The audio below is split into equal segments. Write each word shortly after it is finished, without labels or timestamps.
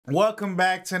Welcome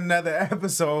back to another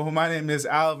episode. My name is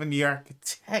Alvin, the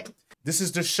architect. This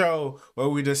is the show where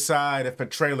we decide if a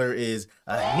trailer is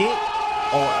a hit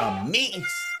or a miss.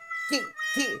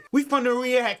 We finna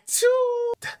react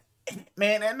to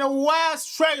man and the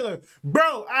Wasp trailer.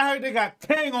 Bro, I heard they got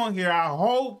Kang on here. I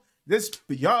hope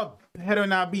y'all better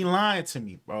not be lying to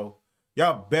me, bro.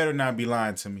 Y'all better not be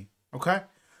lying to me. Okay?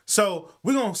 So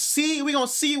we're gonna see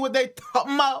what they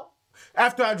talking about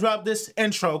after I drop this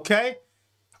intro, okay?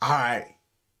 All right.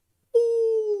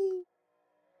 Ooh.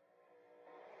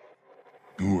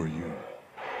 Who are you?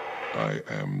 I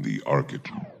am the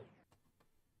architect.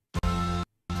 I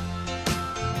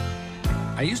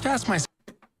used to ask myself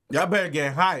Y'all better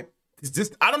get hyped.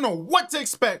 I don't know what to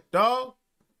expect, dog.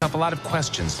 a lot of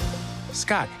questions.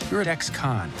 Scott, you're at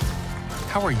ex-con.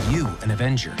 How are you an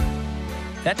Avenger?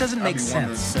 That doesn't make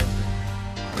sense.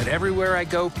 But everywhere I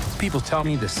go, people tell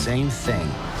me the same thing.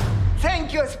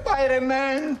 Thank you,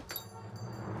 Spider-Man!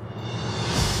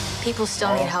 People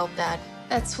still need help, Dad.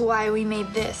 That's why we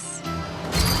made this.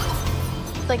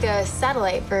 It's like a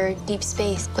satellite for deep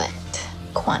space, but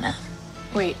quantum.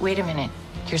 Wait a minute.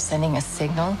 You're sending a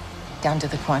signal down to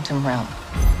the quantum realm.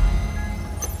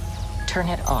 Turn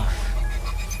it off.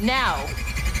 Now!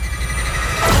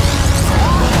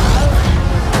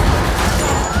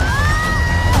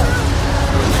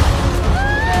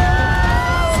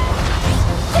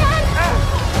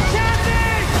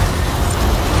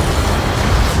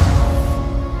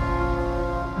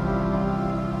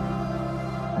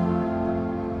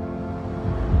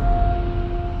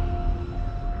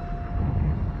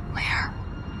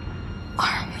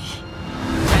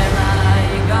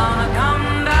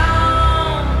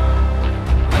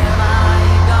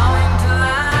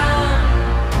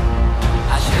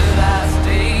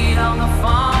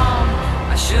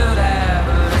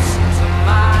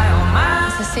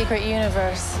 Secret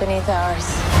universe beneath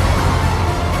ours.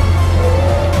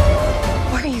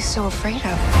 What are you so afraid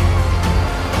of?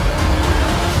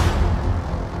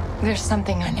 There's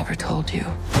something I never told you. Ooh,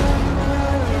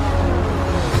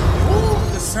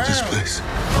 the sound. This place.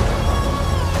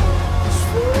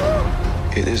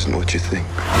 It isn't what you think.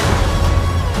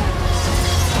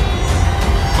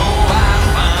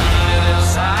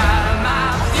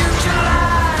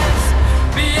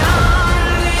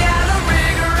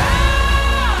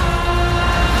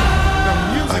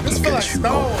 You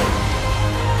hope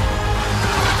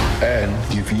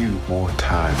and give you more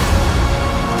time.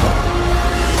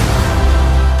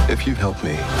 If you help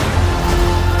me,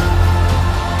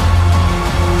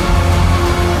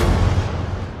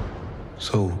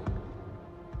 so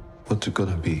what's it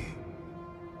gonna be?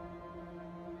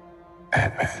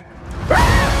 Ant-Man.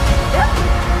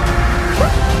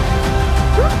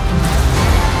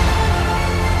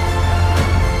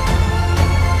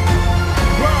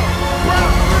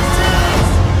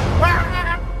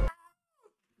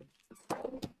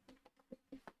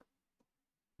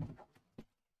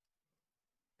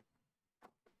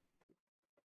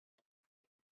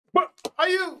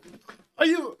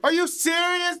 Are you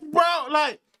serious, bro?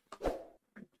 Like,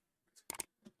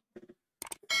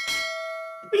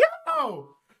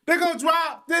 yo, they gonna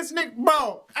drop this nigga,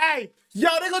 bro. Hey, yo,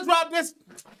 they gonna drop this.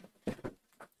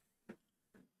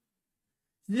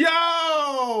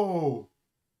 Yo,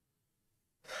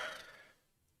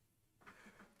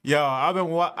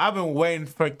 I've been waiting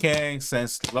for Kang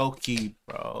since Loki,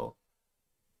 bro.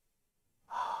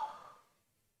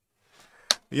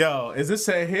 Yo, is this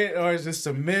a hit or is this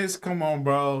a miss? Come on,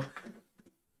 bro.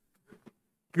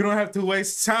 You don't have to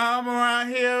waste time around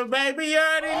here, baby. You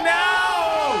already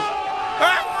know.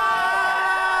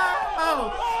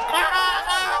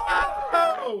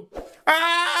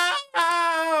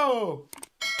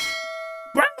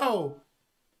 Bro.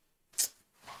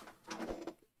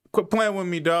 Quit playing with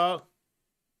me, dog.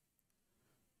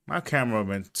 My camera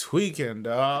been tweaking,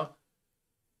 dog.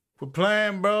 Quit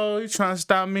playing, bro. You trying to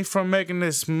stop me from making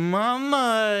this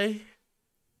money?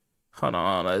 Hold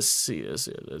on, let's see. Let's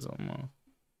see if there's one more.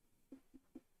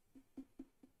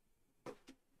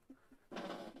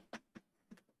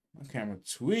 My camera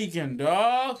tweaking,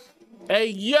 dog. Hey,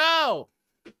 yo!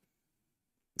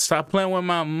 Stop playing with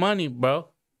my money, bro.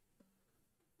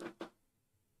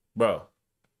 Bro.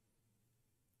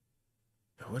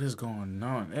 Yo, what is going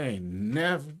on? Hey,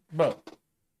 never, bro.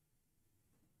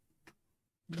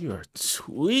 You are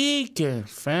tweaking,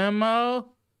 famo.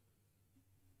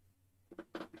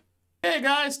 Hey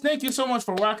guys, thank you so much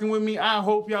for rocking with me. I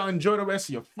hope y'all enjoy the rest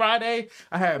of your Friday.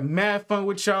 I had mad fun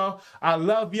with y'all. I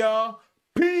love y'all.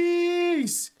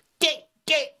 Peace. Get.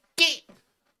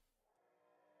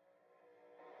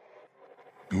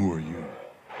 Who are you?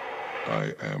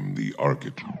 I am the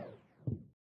architect.